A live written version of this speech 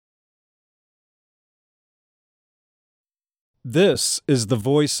This is the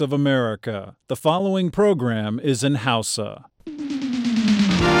voice of America. The following program is in Hausa.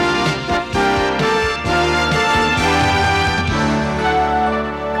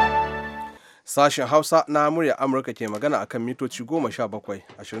 Sashen Hausa na murya Amurka ke magana akan mitoci 17,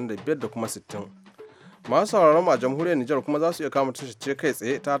 25 da kuma 60. Masu sauraron a jamhuriyar Nijar kuma za su iya kama tashar kai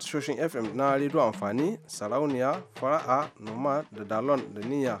tsaye ta tashoshin FM na rediyo amfani, sarauniya, fara'a, noma da dalon da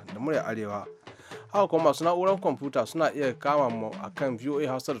niyya da murya arewa. Haka kuma masu na'urar kwamfuta suna iya kama mu akan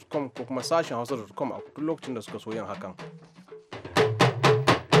voahausa.com ko kuma sashen hausa.com a duk lokacin da suka so yin hakan.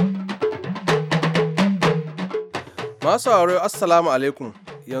 Masu sauraro assalamu alaikum.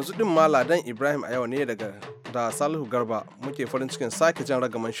 Yanzu din ma Ladan Ibrahim a yau ne daga da Salihu Garba muke farin cikin sake jan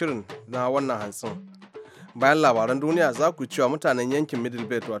ragaman shirin na wannan hantsin. Bayan labaran duniya za ku cewa mutanen yankin Middle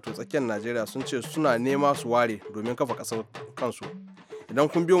Belt wato tsakiyar Najeriya sun ce suna nema su ware domin kafa ƙasar kansu. Idan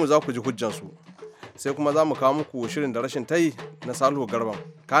kun biyo mu za ku ji hujjansu. Sai kuma za mu kawo muku shirin da rashin tayi na Salihu Garban.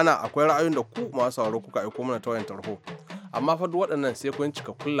 Kana akwai ra'ayoyin da ku masu sauraro kuka aiko mana ta wayan tarho. Amma fa duk waɗannan sai kun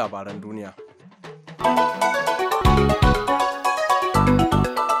cikakkun labaran duniya.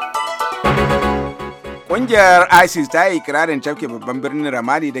 Ƙungiyar ISIS ta yi ikirarin cafke babban birnin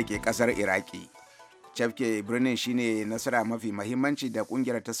Ramadi da ke ƙasar Iraki. Cafke birnin shine nasara mafi mahimmanci da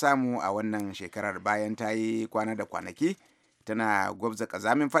ƙungiyar ta samu a wannan shekarar bayan ta yi kwana da kwanaki tana gwabza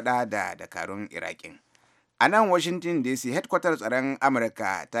ƙazamin fada da dakarun Iraƙin. A nan Washington DC, headquarter tsaron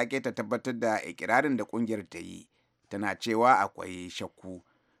Amurka ta keta tabbatar da ikirarin da ƙungiyar ta yi, tana cewa akwai shakku.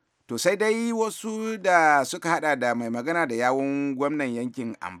 To sai dai wasu da suka hada da mai magana da yawun gwamnan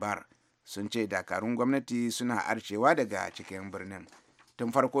yankin Ambar sun ce dakarun gwamnati suna arcewa daga cikin birnin.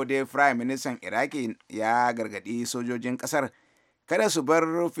 Tun farko dai Firayim Ministan Iraki ya gargadi sojojin kasar kada su bar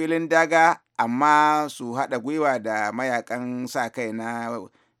filin daga amma su haɗa gwiwa da mayakan sa kai na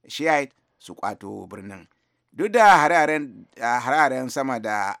Shiite su kwato birnin. Duk da hararen sama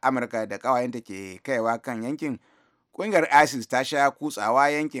da Amurka da ƙawayenta ke kaiwa kan yankin, ƙungiyar ISIS ta sha kutsawa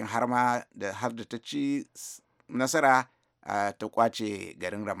yankin har da ta ci nasara ta kwace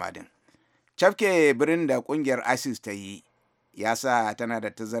garin Ramadin. Cafke birnin da kungiyar ISIS ta yi ya sa tana da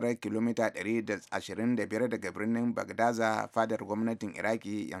tazarar kilomita 125 daga birnin Bagdaza, fadar gwamnatin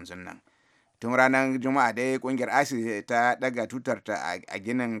Iraki yanzu nan. Tun ranar Juma'a dai kungiyar ISIS ta daga tutarta a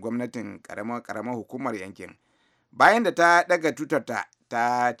ginin gwamnatin karamar hukumar yankin. Bayan da ta daga tutarta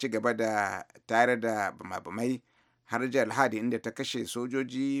ta ci gaba da tare da bamabamai har Lahadi inda ta kashe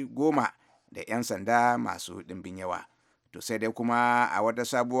sojoji 10 da 'yan sanda masu ɗimbin yawa. To sai dai kuma a wata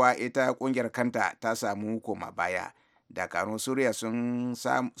sabuwa ita kungiyar kanta ta samu koma baya. Dakarun Suriya sun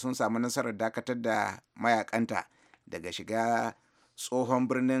samu nasarar dakatar da mayakanta daga shiga tsohon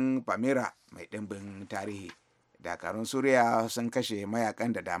birnin Palmyra mai ɗimbin tarihi. Dakarun Suriya sun kashe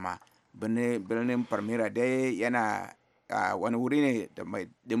mayakan da dama. Birnin Palmyra dai yana wani wuri ne da mai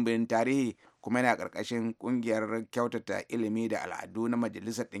ɗimbin tarihi kuma yana ƙarƙashin ƙungiyar kyautata ilimi da al'adu na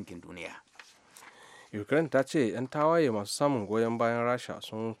Majalisar Ɗinkin Duniya. Ukraine ta ce 'yan tawaye masu samun goyon bayan rasha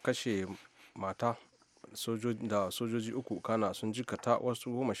sun kashe mata da sojoji 3 kana sun jikata wasu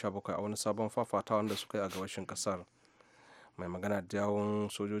 17 a wani sabon fafatawa da suka yi a gabashin kasar. Mai magana da yawon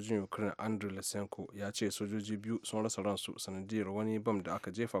sojojin Ukraine Andriy Lysenko ya ce sojoji 2 sun rasa ransu sanadiyar wani bam da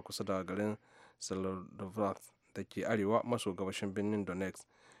aka jefa kusa da garin Seldovsk da ke arewa maso gabashin birnin Donetsk,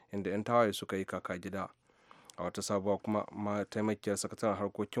 inda 'yan tawaye suka yi kaka gida. A wata sabuwa kuma mataimakiyar sakataren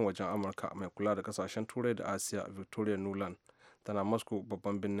harkokin wajen amurka mai kula da kasashen turai da asiya victoria nuland tana moscow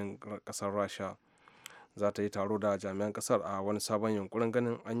babban birnin kasar rasha. Za ta yi taro da jami'an kasar a wani sabon yunkurin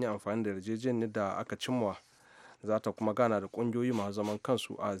ganin an yi amfani da yarjejeniyar da aka cimma. Za ta kuma gana da kungiyoyi masu zaman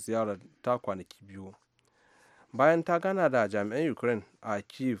kansu a ziyarar ta kwanaki 2. Bayan ta gana da jami'an ukraine a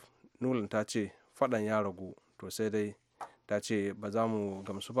kyiv, nuland ta ce fadan ya ragu, to sai dai ta ce ba za mu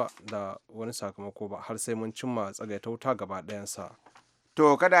gamsu ba da wani sakamako ba har sai mun cimma tsagaita wuta gaba ɗayansa.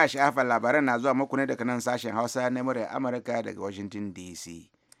 To kada a sha'afa labaran na zuwa muku ne daga nan sashen Hausa na muryar Amurka daga Washington DC.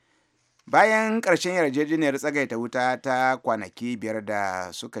 Bayan ƙarshen yarjejeniyar tsagaita wuta ta kwanaki 5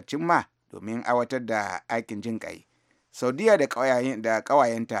 da suka cimma domin aiwatar da aikin jin ƙai, Saudiya da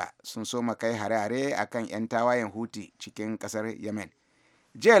ƙawayenta sun soma kai hare-hare a kan 'yan tawayen Houthi cikin ƙasar Yemen.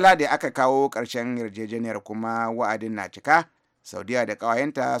 Jiya Ladi aka kawo ƙarshen yarjejeniyar kuma wa'adin na cika. Saudiya da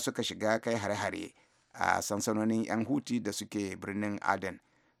ƙawayenta suka shiga kai hare-hare a sansanonin 'yan Houthi da suke birnin Aden,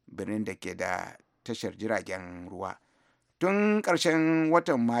 birnin da ke da tashar jiragen ruwa. Tun ƙarshen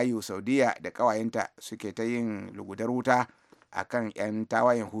watan Mayu, Saudiya da ƙawayenta suke ta yin lugudar wuta a kan 'yan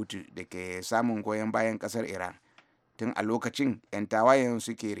tawayen Houthi da ke samun goyon bayan ƙasar Iran. Tun a lokacin 'yan tawayen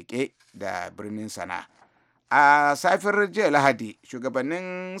suke rike da birnin Sana'a. A safiyar jiya Lahadi,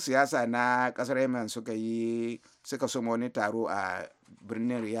 shugabannin siyasa na kasar Yemen suka soma wani taro a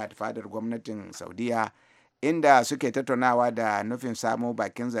birnin Riyadh, fadar gwamnatin Saudiya, inda suke tattaunawa da nufin samo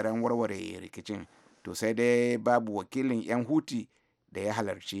bakin zaren warware rikicin. To sai dai babu wakilin 'yan Huti da ya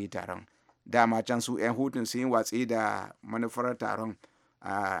halarci taron. Dama can su 'yan Hutun sun yi watsi da manufar taron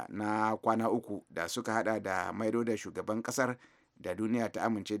na kwana uku da suka hada da maido da shugaban kasar da duniya ta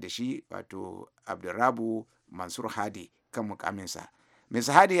amince da shi, wato Abdurrabu Mansur Hadi, kan mukaminsa.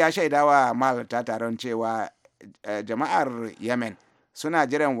 Mr. Hadi ya shaidawa mahalarta taron cewa jama'ar Yemen suna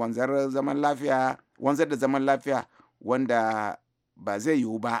jiran wanzar da zaman lafiya wanda ba zai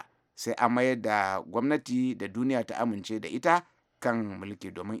yiwu ba sai an mayar da gwamnati da duniya ta amince da ita kan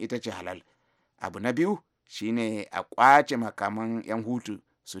mulki, domin ita ce halal. Abu na biyu shine a kwace makaman 'yan Hutu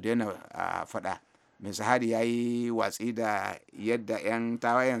su daina fada. Mr. Hadi ya yi watsi da yadda 'yan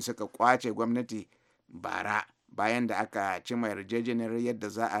tawayen suka kwace gwamnati bara bayan da aka cima yarjejeniyar yadda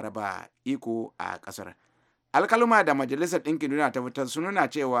za a raba iko a kasar. Alkaluma da Majalisar Ɗinkin Duniya ta fitar sun nuna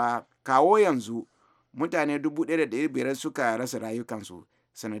cewa kawo yanzu mutane 1,500 suka rasa rayukansu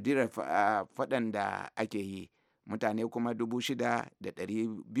sanadiyar faɗan da ake yi, mutane kuma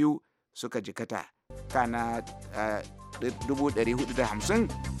 6,200 suka jikata, kana 450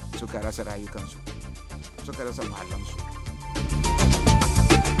 suka rasa rayukansu, suka rasa muhallansu.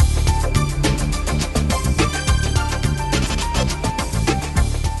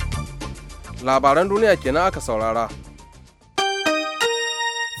 Labaran duniya kenan aka saurara.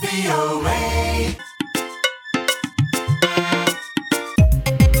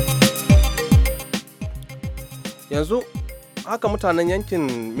 Yanzu haka mutanen yankin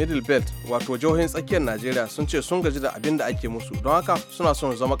Middle Belt, wato jihohin tsakiyar Najeriya, sun ce sun gaji da abin da ake musu, don haka suna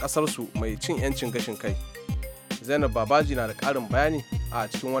son zama ƙasarsu mai cin 'yancin gashin kai. Zainab Babaji na da ƙarin bayani a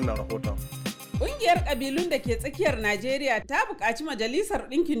cikin wannan rahoton. Ƙungiyar ƙabilun da ke tsakiyar Najeriya ta buƙaci Majalisar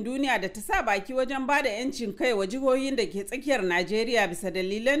Ɗinkin Duniya da ta sa baki wajen ba da 'yancin kai wa jihohin da ke tsakiyar Najeriya bisa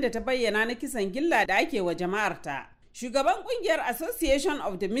dalilan da ta bayyana na kisan gilla da ake wa jama'arta. Shugaban ƙungiyar Association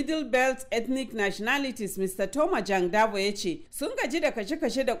of the Middle Belt Ethnic Nationalities, Mr. Toma Jangdabo, ya ce sun gaji da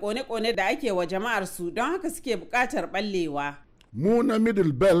kashe-kashe da ƙone-ƙone da ake wa jama'arsu, don haka suke buƙatar ɓallewa. Mu na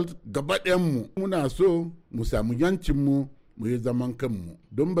Middle Belt gabaɗayanmu muna so mu samu yancinmu mu yi zaman kanmu,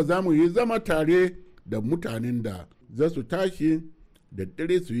 don ba za mu yi zama tare da mutanen da za su tashi da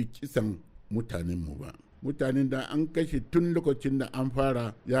dare su yi kisan mutanenmu ba. Mutanen da an kashe tun lokacin da an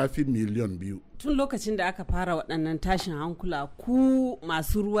fara ya fi 2,000,000. Tun lokacin da aka fara waɗannan tashin hankula, ku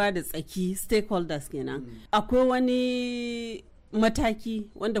masu ruwa da tsaki, stakeholders kenan, akwai wani mataki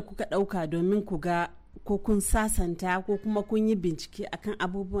wanda kuka ɗauka domin ku ga ko kun sasanta ko kuma kun yi bincike akan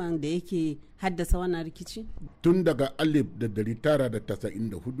abubuwan da yake haddasa wannan rikici? Tun daga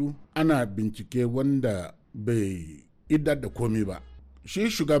 1994 ana bincike wanda bai idar da komi ba. Shi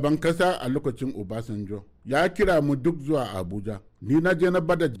shugaban kasa a lokacin Obasanjo ya kira mu duk zuwa Abuja. Ni na je na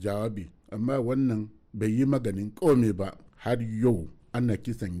bada jawabi, amma wannan bai yi maganin komi ba. Har yau ana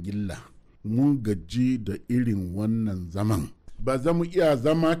kisan gilla. Mun gaji da irin wannan zaman. Ba za mu iya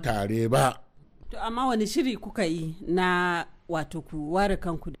zama tare ba. To amma wani shiri kuka yi na wato ku ware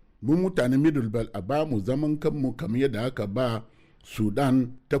kanku? Mun mutane Middle Belt a ba mu zaman kanmu kamar yadda aka ba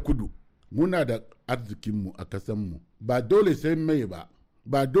Sudan ta kudu. Muna da arzikinmu a kasanmu. Ba dole sai mai ba,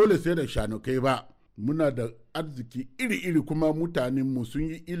 ba dole sai da shanukai ba. Muna da arziki iri-iri, kuma mutanenmu sun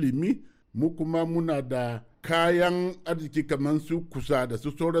yi ilimi, mu kuma muna da kayan arziki kamar su kusa da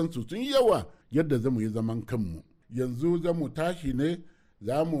su sauransu sun yawa yadda zamu yi zaman kanmu. Yanzu zamu tashi ne,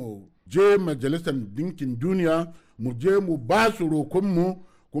 za mu je Majalisar Dinkin Duniya, mu je mu ba su roƙonmu,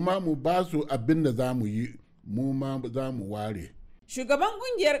 kuma mu ba su abin da za mu yi, mu ma za mu ware. Shugaban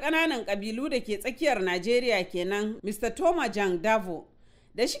kungiyar ƙananan ƙabilu da ke tsakiyar Najeriya kenan, Mr. Toma Jangdabo.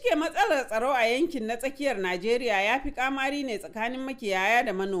 Da shike matsalar tsaro a yankin na tsakiyar Najeriya ya fi kamari ne tsakanin makiyaya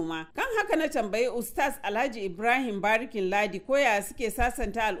da manoma. Kan haka na tambayi Ustaz Alhaji Ibrahim Barikin Ladi koya suke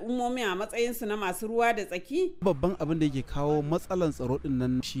sasanta al'ummomi a matsayinsu na masu ruwa da tsaki. Babban abin da yake kawo matsalar tsaro din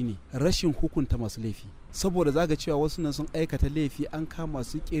nan shine rashin hukunta masu laifi. Saboda zaga cewa wasu nan sun aikata laifi an kama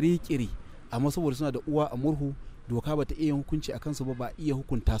su kiri-kiri, amma saboda suna da uwa a murhu, doka bata iya hukunci a kansu ba iya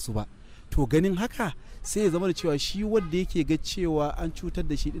hukunta su ba. To ganin haka sai ya zama da cewa shi wanda yake ga cewa an cutar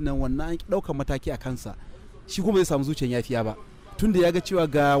da shi dinnan wannan an ɗaukar mataki a kansa, shi kuma zai samu zuciyar yafiya ba, tunda ya ga cewa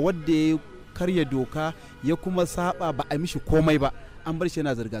ga wanda ya karya doka ya kuma saba ba a mishi komai ba, an bar shi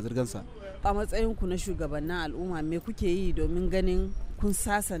yana zirga-zirgansa. A matsayin ku na shugabannin al'umma, me kuke yi domin ganin kun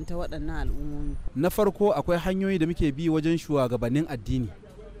sasanta waɗannan al'ummomi? Na farko akwai hanyoyi da muke bi wajen shugabannin addini,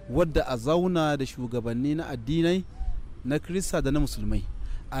 wadda a zauna da shugabanni na addinai na Kirista da na Musulmai,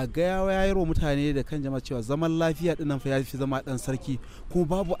 a ga yayarwa mutane da kan jama'a cewa zaman lafiya dinnan fa ya fi zama dan sarki, kuma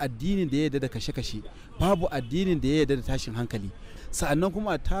babu addinin da ya yarda da kashe-kashe, babu addinin da ya yarda da tashin hankali. Sa'annan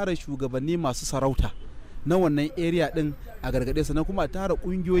kuma a tara shugabanni masu sarauta na wannan area din a gargade, sannan kuma a tara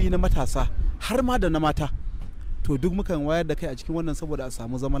kungiyoyi na matasa har ma da na mata. To duk mukan wayar da kai a cikin wannan saboda a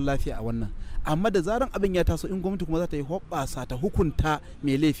samu zaman lafiya a wannan. Amma da zaran abin ya taso, in gwamnati kuma za ta yi hoɓɓasa ta hukunta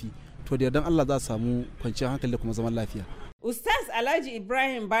mai laifi, to da yardan Allah za a samu kwanciyar hankali da kuma zaman lafiya. Ustaz Alhaji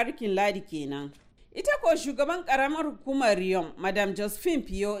Ibrahim Barikin Ladi kenan. Ita ko shugaban karamar hukumar Riyom, Madam Josephine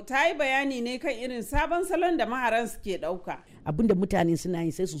Pio, ta yi bayani ne kan irin sabon salon da maharan suke ɗauka. Abinda mutane suna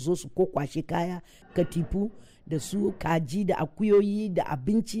yi sai su zo su kwashe kaya, katifu da su kaji da akuyoyi da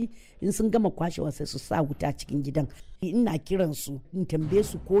abinci, in sun gama kwashewa sai su sa wuta cikin gidan. Ina kiran su in tambaye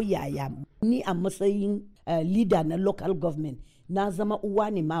su ko yaya ni a matsayin leader na local government na zama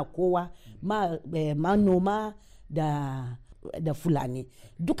uwa ne ma kowa, manoma da fulani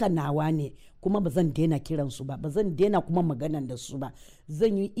duka nawa ne, kuma ba zan daina kiransu ba zan daina kuma maganan da su ba.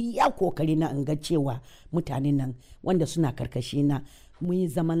 Zan yi iya kokari na in ga cewa mutane nan wanda suna karkashi na sun yi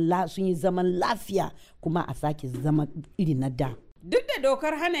zaman lafiya, kuma a sake zama iri na da. Duk da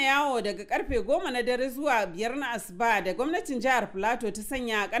dokar hana yawo daga karfe 10 na dare zuwa 5 na asuba da gwamnatin jihar Plateau ta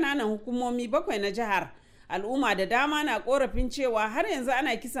sanya a kananan hukumomi 7 na jihar, al'umma da dama na korafin cewa har yanzu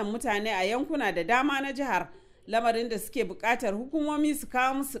ana kisan mutane a yankuna da dama na jihar, lamarin da suke bukatar hukumomi su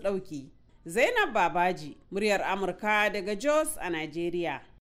kawo musu dauki. Zainab Babaji, muryar Amurka daga Jos a Najeriya.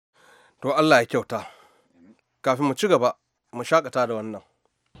 To Allah ya kyauta. Kafin mu ci gaba, mu shakata da wannan.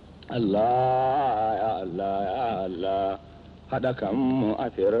 Allah ya Allah ya Allah, haɗa kanmu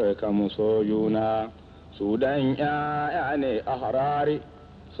Afirka mu so juna, Sudan ya ne a harare,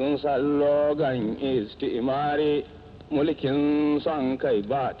 sun sallogan istimari, mulkin son kai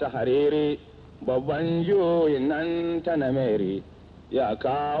ba ta hariri, babban juyin nan ta nameri, ya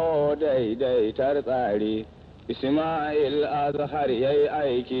kawo daidaitar tsari, Ismail Azhar ya yi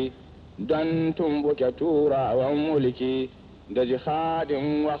aiki, don tumbuke turawan mulki, da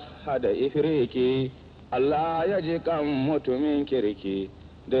jihadin wahada ifiriki, Allah ya ji kan mutumin kirki,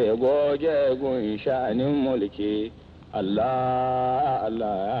 da ya goge gun sha'anin mulki. Allah,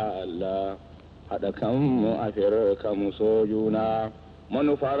 Allah, Allah, haɗa kanmu Afirka mu so juna,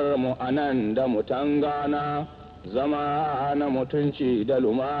 manufar mu anan da mutangana, zama na mutunci da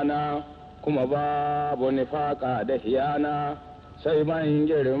lumana, kuma babu nifaka da hiyana, sai ban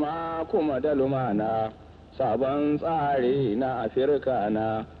girma kuma da lumana, sabon tsari na Afirka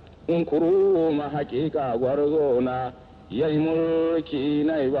na, kuru ma hakika gwarzo na, yayi mulki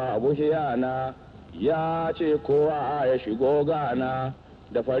na babu hiyana, ya ce kowa ya shigo gana,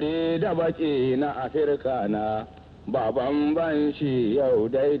 da fari da baki na Afirka na, ba bambanci yau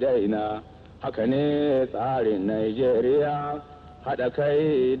daidai na, haka ne tsarin Najeriya, haɗa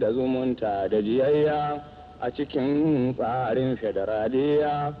kai da zumunta da jiyayya, a cikin tsarin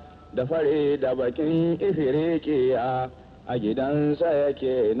federaliya, da fari da bakin ifirikiya, a gidansa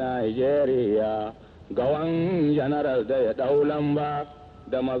yake Najeriya, gawan janaral da ya ɗau lamba,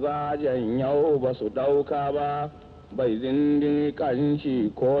 da mazajen yau ba su ɗauka ba, bai zindin kanci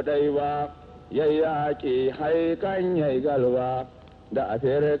ko ɗai ba, yayyaki haikan yayi galba, da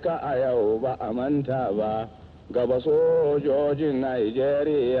Afirka a yau ba a manta ba, gaba sojojin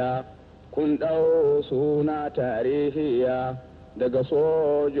Najeriya, kun ɗau suna tarihiya, daga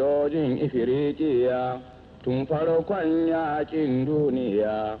sojojin Ifirikiya, tun farkon yakin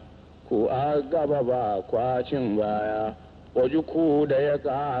duniya, ku a gaba ba kwacin baya, Ojuku da ya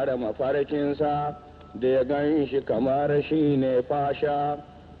ƙara mafarkinsa, da ya gan shi kamar shi ne fasha,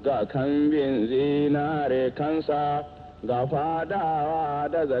 ga kambin zinare kansa, ga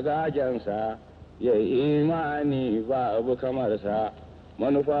fadawa da zagagensa, ya imani babu kamarsa,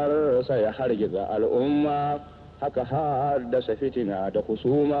 manufarsa ya hargiza al'umma, haka haddasa fitina da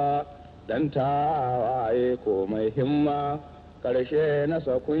husuma, dan tawaye ko mai himma, ƙarshe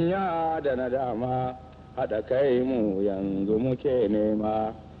nasa kunya da nadama, haɗa kai mu yanzu muke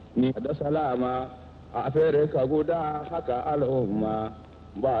nema, ni da salama a Afirka guda haka al'umma,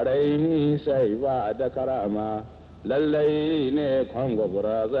 ba raini sai ba da karama, lallai ne Congo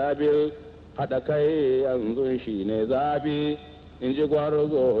Brazzaville, haɗa kai yanzu shi ne zabi, in ji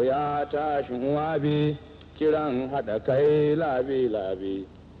gwarzo ya tashin wabi, kiran haɗa kai labi-labi,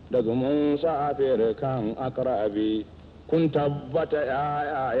 da zumunsa Afirkan akrabi, kun tabbata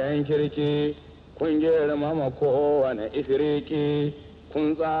 ‘ya'yayen kirki, kun girmama kowane ifiriki,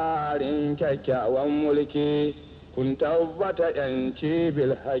 kun tsarin kyakkyawan mulki, kun tabbata ‘yanci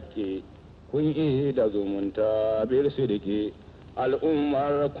bil haƙƙi, kun yi da zumunta bil sidiki,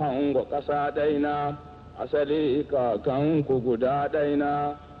 al'ummar Kongo ƙasa daina, asali kakanku guda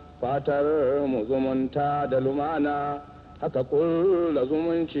ɗaina fatar mu zumunta da lumana haka kulla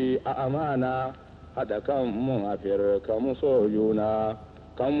zumunci a amana haɗa kanmu a firka mu so juna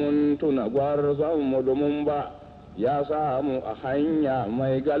kan mun tuna gwarzon mu dumun ba ya samu a hanya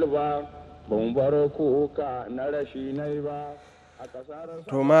mai galba ban bar kuka na rashi nai ba a ƙasar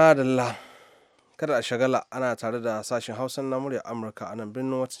to madalla kada a shagala ana tare da sashen hausa na murya amurka a nan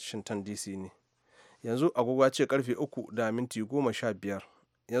birnin washington dc ne yanzu agogo ce karfe 3:15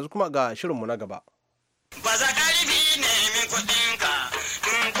 yanzu kuma ga shirinmu na gaba baza karfi nemi kuɗinka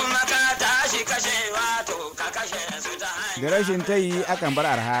in kuma ka tashi kashe wato ka kashe su ta hanyar da rashin tayi akan bar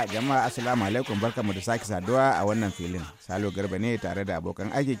arha. Jama'a assalamu alaikum, barkamu da sake saduwa a wannan filin. Salo Garba ne tare da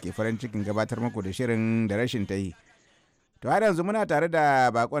abokan aiki ke farin cikin gabatar muku da shirin da rashin tayi. To har yanzu muna tare da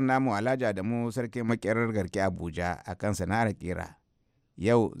bakon namu Alhaji Adamu sarkin makerar garki Abuja akan sana'ar kera.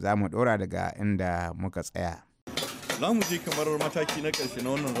 Yau za mu dora daga inda muka tsaya. Za mu je kamar mataki na ƙarshe na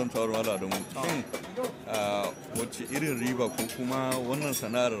wannan zantawar wala da mu. Shin wacce irin riba ko kuma wannan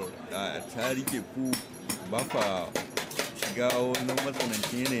sana'ar ta rike ku ba fa shiga wani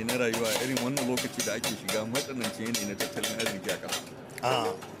matsanancin yanayi na rayuwa irin wannan lokaci da ake shiga matsanancin yanayi na tattalin arziki a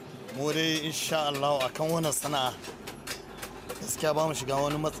ƙasa? Mu dai insha Allah akan wannan sana'a gaskiya ba mu shiga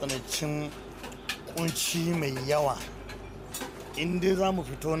wani matsanancin kunci mai yawa. In dai za mu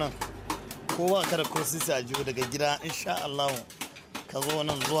fito nan ko ba ka da ko sisi a jiyo daga gida insha Allah ka zo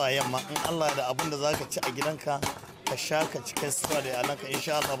nan zuwa yamma in Allah da abin da zaka ci a gidanka ka sha ka ci kai suwa da iyalanka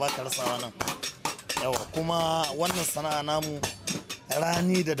insha Allah ba ka rasawa nan yawa. Kuma wannan sana'a namu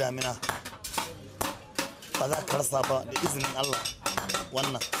rani da damina ba za ka rasa ba da izinin Allah.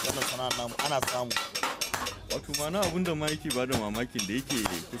 Wannan sana'a namu ana samu. Wato mana abin da ma yake ba da mamakin da yake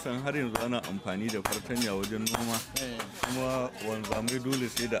kusan har yanzu ana amfani da fartanya wajen noma kuma wanzamai dole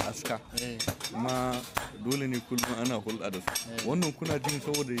sai da aska kuma dole ne kullum ana hulɗa da su. Wannan kuna jin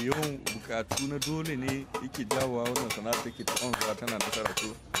saboda yawan bukatu na dole ne yake jawowa wannan sana'ar take ta zuwa tana nasara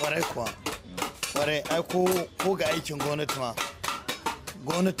ko? Kwarai kuwa. Kwarai ai ko ga aikin gwamnati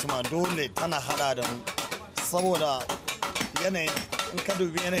ma dole tana hada da mu saboda yanayin in ka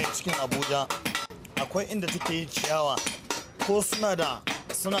dubi yanayin cikin Abuja akwai inda take yin ciyawa ko suna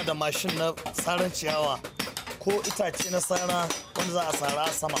da mashin na saran ciyawa ko itace na sara wanda za a sara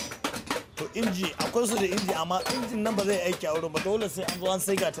a sama to inji akwai su da inji amma injin nan ba zai aiki a wurin ba dole sai an zo an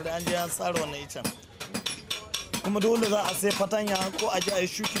sai gata da an je an sara wannan icen kuma dole za a sai fatanya ko a je a yi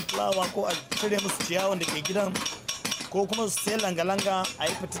shukin fulawa ko a cire musu ciyawan da ke gidan ko kuma su sai langa-langa a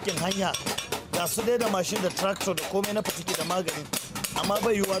yi fitikin hanya ga su dai da mashin da tractor da komai na fitiki da magani amma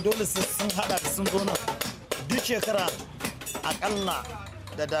bai yiwuwa dole sai sun hada da sun zo nan duk shekara akalla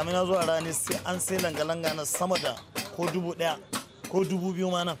da damina zuwa rani sai an sai langa-langa na sama da ko 1,000 ko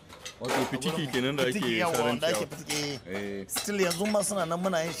 2,000 ma nan. Wato fitiki kenan da ake saran ciyawa. Fitiki still yanzu ma suna nan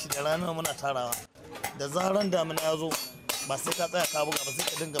muna yin shi da rana muna tarawa da zaran damina ya zo ba sai ka tsaya ka buga ba sai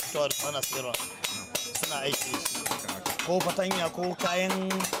ka dinga fitowa da ana sayarwa suna aiki ko fatanya ko kayan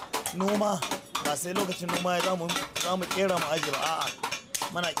noma ba sai lokacin noma ya za mu kera mu aji ba a'a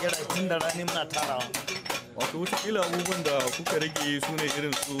muna kera tun da rani muna tarawa. Wato wataƙila abubuwan da kuka rage su ne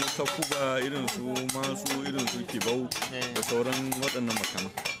irin su takuba irin su masu irin su kibau da sauran waɗannan makama.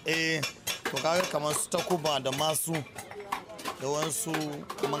 To kaga kamar su takuba da masu da wasu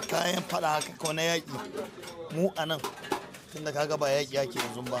kamar kayan fada haka ko na yaƙi mu a nan tun da kaga ba yaƙi yake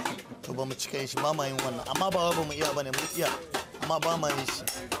yanzu ba to ba mu cika yin shi ba ma yin wannan amma ba mu iya ba ne mu iya amma ba ma yin shi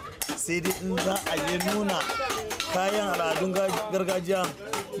sai dai in za a yi nuna kayan al'adun gargajiya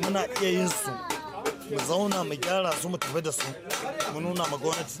muna iya yin su mu zauna mu gyara su mu tafi da su mu nuna ma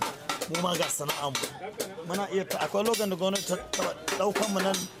gwamnati mu ma ga sana'a mu muna iya akwai lokacin da gwamnati ta daukan mu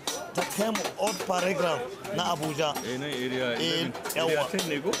nan ta kai mu old paragraph na Abuja nan area yawa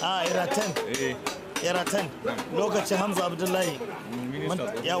ne ko area 10 area 10 lokacin Hamza Abdullahi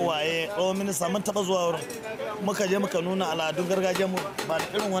yawa tsohon minista mun taba zuwa wurin muka je muka nuna al'adun gargajiya mu ba da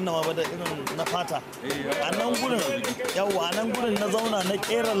irin wannan ba da irin na fata a nan gurin na zauna na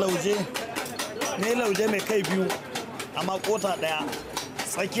kera lauje ne lauje mai kai biyu amma kota daya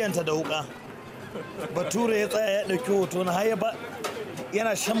tsakiyanta da wuka bature ya tsaya ya dauki hoto na har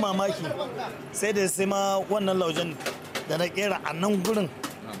yana shan mamaki sai da sai ma wannan laujen da na kera a nan gurin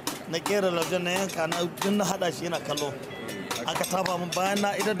na kera laujen na yanka na duk na hada shi yana kallo aka tafa min bayan na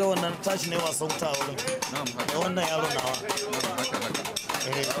idar da wannan tashi ne wasan wuta a wurin da wannan yaro nawa.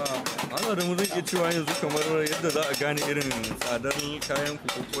 ana da mu zan iya cewa yanzu kamar yadda za a gane irin tsadar kayan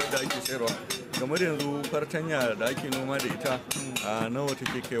kuku da ake sayarwa kamar yanzu fartanya da ake noma da ita a nawa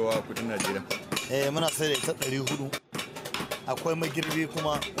take kaiwa a kudin Najeriya. Muna sai da ita 400 akwai magirbi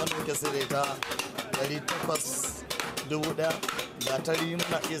kuma wanda muke sai da ita 800 1000 gatari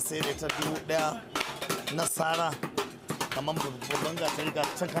muna iya sai da ta 1000 na sara kamar babban gatari ga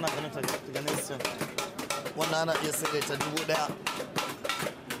can kana ganin ta ganin su wannan ana iya sai da ta 1000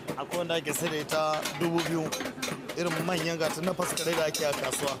 akwai wanda ake sai da ita 2000 irin manyan gatari na faskare da ake a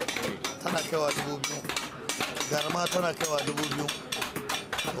kasuwa tana kaiwa 2000 garma tana kaiwa 2000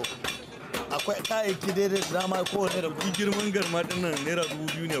 akwai kayayyaki daidai da dama kowane da kuɗi. Girman garma din nan naira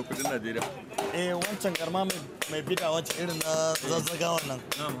 2000 ne a kudin Najeriya. Wancan garma mai bida wancan irin na zazzaga wannan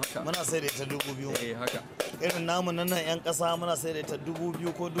muna sai da ita 2000. Haka irin namu nan yan ƙasa muna sai da ita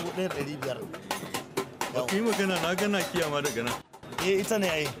 2000 ko 1500. ba ku yi magana na gana kiyama daga nan. Ita ne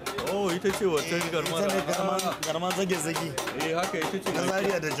ai. Ita ce wata garma. Ita ne garma zage-zage. Haka ita ce na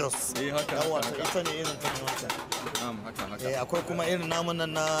Zaria da Jos. Haka yawa ita ne irin ta ne wancan. Haka akwai kuma irin namun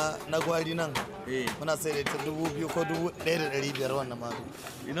nan na gwari nan muna sai da ita 2000 ko 1500 wannan ma.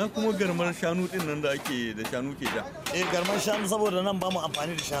 Ina kuma garmar shanu din nan da ake da shanu ke da. Garmar shanu saboda nan ba mu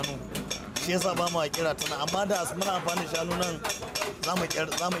amfani da shanu shi yasa ba mu kira ta nan, amma da muna amfani da shanu nan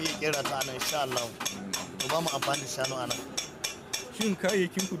za mu iya kira ta nan insha Allah. To ba mu amfani da shanu a nan. Shin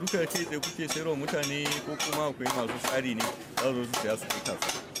kayayyakin ku duka kai tsaye kuke sayarwa mutane ko kuma akwai masu tsari ne za su saya su kai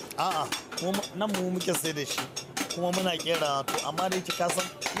kasuwa? A'a, nan mu muke sai da shi kuma muna kera to amma da yake kasan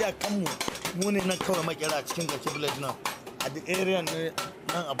iyakan mu ne nan kawai makera a cikin Garki village nan a duk area ne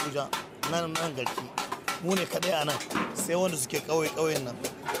nan Abuja nan Garki mu ne kadai a nan sai wanda suke kauyen nan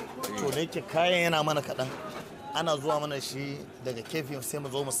to da yake kayan yana mana kaɗan ana zuwa mana shi daga kefi sai mu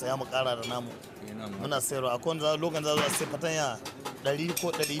zo mu saya mu ƙara da namu muna sayarwa akwai wanda lokacin za sai fatanya 100 ko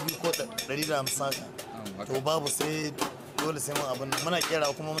 200 ko 150 to babu sai dole sai mun abin muna kera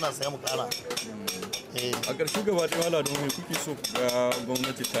kuma muna saya mu ƙara. A ƙarshe gaba ɗaya wala don me kuke so ga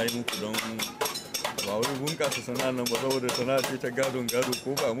gwamnati ta yi muku don ba wai bunƙasa sana'ar nan ba saboda sana'a ce ta gado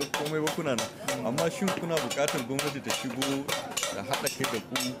ko ba muku komai ba kuna nan amma shin kuna buƙatar gwamnati ta shigo da haɗa kai da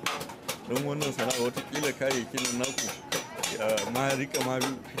ku don wannan sana'a watakila kayayyakin nan naku ma rika ma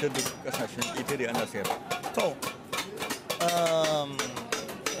fitar da kasashen ƙetare ana sayar. To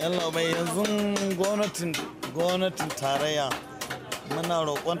yalla mai yanzu gwamnatin tarayya muna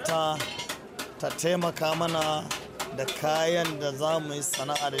roƙonta ta taimaka mana da kayan da za mu yi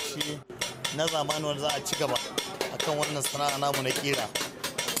sana'a da shi na zamani wanda za a ci gaba akan wannan sana'a namu na kira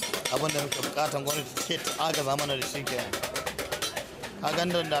abinda muke bukatan gwamnati ke ta agaza mana da shi kenan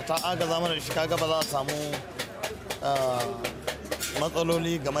kaga da ta agaza mana da shi kaga ba za a samu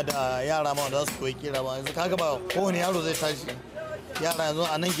matsaloli game da yara ma wanda za su koyi kira ba yanzu kaga ba kowane yaro zai tashi yara yanzu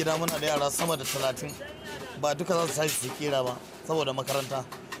a nan gida muna da yara sama da 30 ba duka za su tashi su kira ba saboda makaranta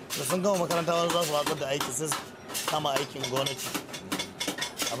da sun gama makaranta wani za su watsar da aiki sai kama aikin gwamnati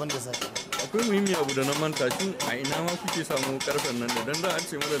abin da sa akwai muhimmi abu da na manta shi a ina ma kuke samu karfen nan da dan da an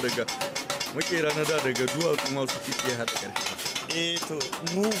ce mana daga makera na da daga duwatsu masu kike hada karfe. To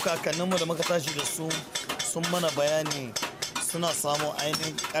mu kakanninmu da muka tashi da su sun mana bayani suna samu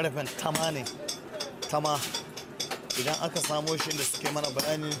ainihin karfen tama idan aka samo shi da suke mana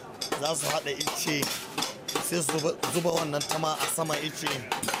bayani za su haɗa ice sai su zuba wannan tama a sama ice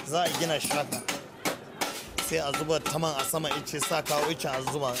za a gina shaka sai a zuba taman a sama ice sa kawo ice a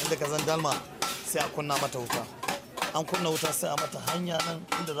zuba inda ka zan dalma sai a kunna mata wuta an kunna wuta sai a mata hanya nan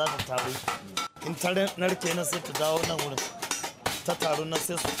inda za ta taru in ta narke nan sai ta dawo nan wurin ta taru nan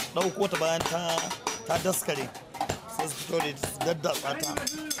sai su ɗauko ta bayan ta daskare sai su fito da daddatsa ta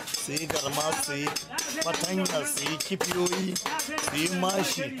su yi garma su yi fatanya su yi kifiyoyi su yi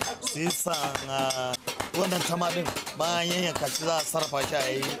mashi su yi wannan tamadin bayan yanyanka shi za a sarrafa shi a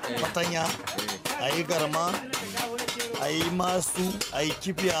yi fatanya a yi garma a yi masu a yi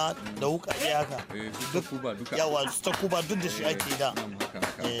kifiya da wukaɗe haka yawa su ta kuba duk da shi ake da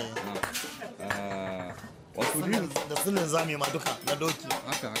da sulin zami ma duka na doki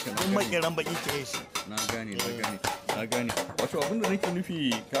kun makeran baki ke shi na gane wato abinda nake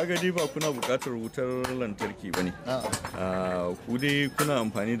nufi kaga dai ba kuna bukatar wutar lantarki bane ku dai kuna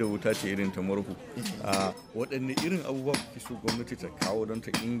amfani da wuta ce irin ta murhu waɗanne irin abubuwa kuke so gwamnati ta kawo don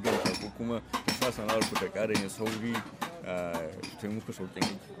ta inganta ko kuma ta sa sana'ar ku ta ƙara yin sauri ta yi muku sauƙin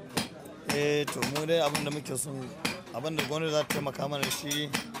aiki. To mu dai abinda muke son abinda gwamnati za ta taimaka mana shi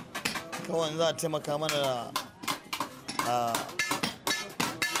kawai za a taimaka mana da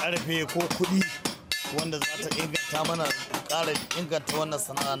ƙarfe ko kuɗi wanda za ta inganta mana ƙara inganta wannan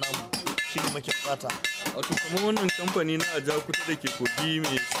sana'a namu shi ne muke bukata. Wato kuma wannan kamfani na aja kuta da ke kogi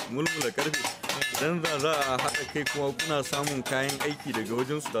mai mulmula karfe idan za a haɗa kai kuma kuna samun kayan aiki daga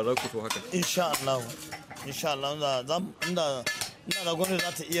wajen su da za ku so haka. Insha Allah inda da gwamnati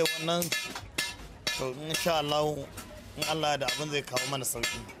za ta iya wannan to insha Allah in Allah da abin zai kawo mana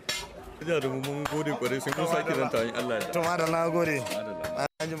sauki. da mun gode kwarai sai mun sake zanta in Allah ya. To madalla gode.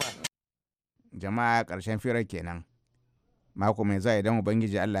 Jama'a ƙarshen firar kenan. Mako mai zuwa idan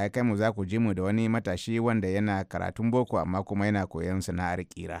Ubangiji Allah ya kai mu za ku ji mu da wani matashi wanda yana karatun boko amma kuma yana koyon sana'ar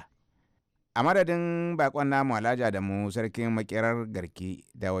kira. A madadin bakon namu Alhaji Adamu sarkin makerar garki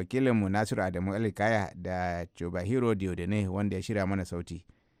da wakilinmu Nasiru Adamu Alikaya da Chubahiro Diodene wanda ya shirya mana sauti.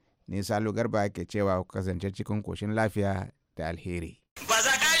 Ni Salo Garba ke cewa ku kasance cikin koshin lafiya da alheri.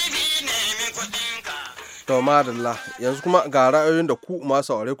 To madalla yanzu kuma ga ra'ayoyin da ku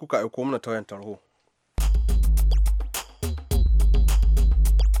masu aure kuka aiko mana ta wayan tarho.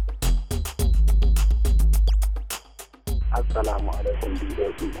 Assalamu alaikum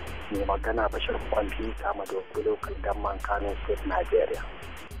BOD. Mai magana Bashir Kwamfuta Madoko Local Gamman Kano State Najeriya.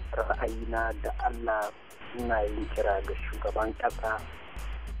 Ra'ayina da Allah suna yin kira ga shugaban ƙasa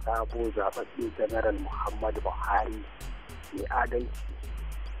sabo zaɓaɓɓe General Muhammadu Buhari mai adalci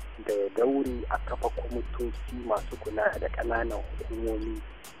da ya daure a kafa kwamitoci masu kula da ƙananan hukumomi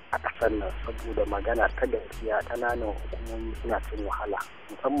a ƙasar nan saboda magana ta gaskiya ƙananan hukumomi suna cin wahala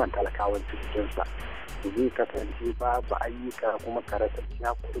musamman talakawan cikinsa. Zai kasance babu ayyuka kuma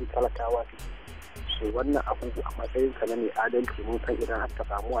karatattun kudin talakawa su wannan abubu a matsayin sa na mai adalci mun san idan aka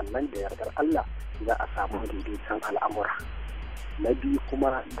samu wannan da yardar Allah za a samu daidaiton al'amura. Na biyu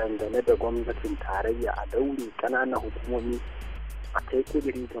kuma dangane da gwamnatin tarayya a daure ƙananan hukumomi a kai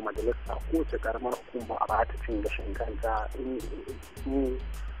kudiri ga majalisa ko ta karamar hukuma a bata cin gashin kanta in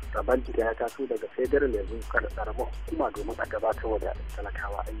gaban da ya taso daga federal yanzu karamar hukuma domin a gabatar da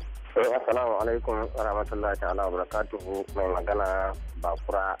talakawa aiki. Assalamu alaikum wa rahmatullahi ta'ala wa barakatuhu. Mai magana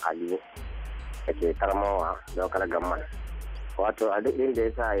Bakura Ali da ke karmawa daukar gamman. Wato a duk inda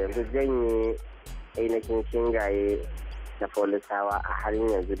ya sa yanzu janye ainihin shingaye na polisawa a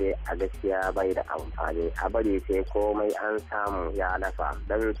halin yanzu dai a gaskiya bai da amfani. A bari sai komai an samu ya lafa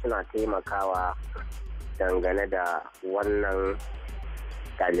don suna taimakawa dangane da wannan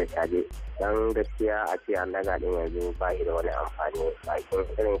caje-caje. Don gaskiya a ce an daga din yanzu ba da wani amfani bakin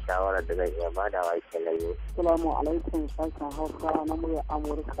irin shawarar da zai iya badawa kenan ne. Assalamu alaikum sashen Hausa na muryar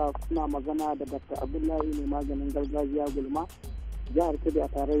Amurka kuna magana da Dr. Abdullahi mai maganin gargajiya Gulma jihar Kebbi a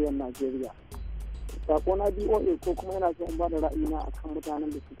tarayyar Najeriya. Sako na BOA ko kuma yana so in ba da ra'ayina akan mutanen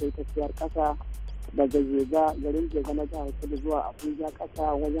da suka yi tafiyar kasa daga garin Jega na jihar Kebbi zuwa Abuja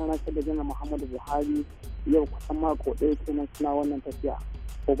kasa wajen rantsar da Janar Muhammadu Buhari yau kusan mako ɗaya kenan suna wannan tafiya.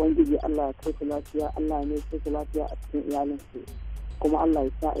 Ubangiji Allah ya kai su lafiya, Allah ya kai su lafiya a cikin iyalinsu, kuma Allah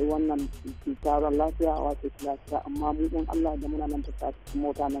ya sa ai wannan taron lafiya a wace lafiya, amma mu ɗin Allah da muna nan ta cikin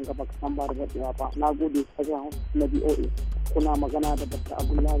mota nan gaba kasan ba da daɗewa ba. Na gode sajan na BOA kuna magana da Dr.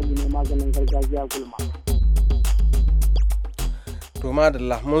 Abdullahi mai maganin gargajiya Gulma. To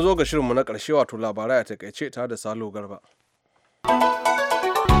madalla mun zo ga shirinmu na ƙarshe wato labarai a takaice tare da Salo Garba.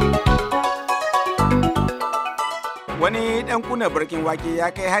 Wani ɗan kuna barkin wake ya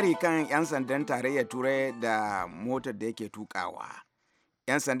kai hari kan 'yan sandan tarayyar Turai da motar da yake tukawa.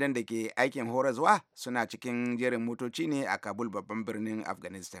 'Yan sandan da ke aikin horaswa suna cikin jerin motoci ne a Kabul babban birnin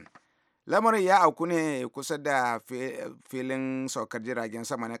Afghanistan. Lamarin ya auku ne kusa da filin saukar jiragen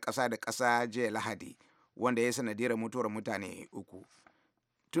sama na ƙasa da ƙasa jiya Lahadi, wanda ya sanadiyar mutuwar mutane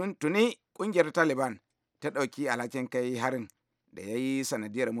 3. Tuni ƙungiyar Taliban ta ɗauki alhakin kai harin da ya yi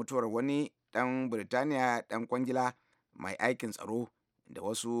sanadiyar mutuwar wani ɗan Birtaniya ɗan kwangila mai aikin tsaro da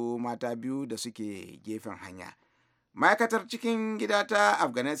wasu mata 2 da suke gefen hanya. Ma'aikatar cikin gida ta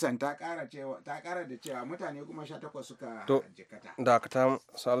Afghanistan ta kara da cewa mutane 18 suka jikata. Dakata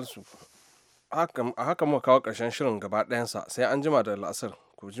Salisu. A haka muka kawo ƙarshen shirin gaba ɗayansa sai an jima da la'asar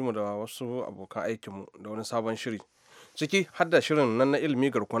ku ji mu da wasu abokan aikinmu da wani sabon shiri. Ciki har da shirin nan na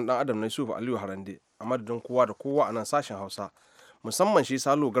ilimi garkuwan ɗan adam na Yusufu Aliyu Harande a madadin kowa da kowa a nan sashen Hausa. Musamman shi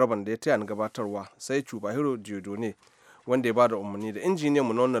Salo Garban da ya taya ni gabatarwa sai Chubahiro Diodone wanda ya bada umarni da injiniyan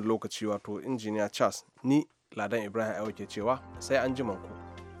mu na wannan lokaci wato injiniya Charles ni Ladan Ibrahim Ayo ke cewa sai an ji ku.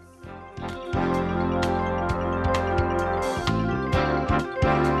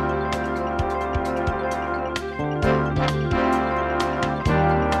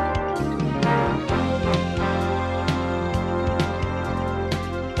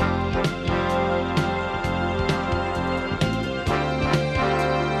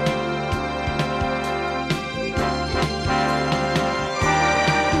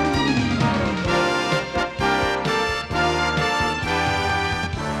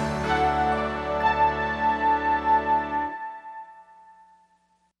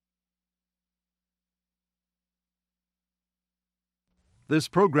 This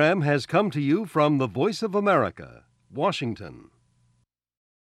program has come to you from the Voice of America, Washington.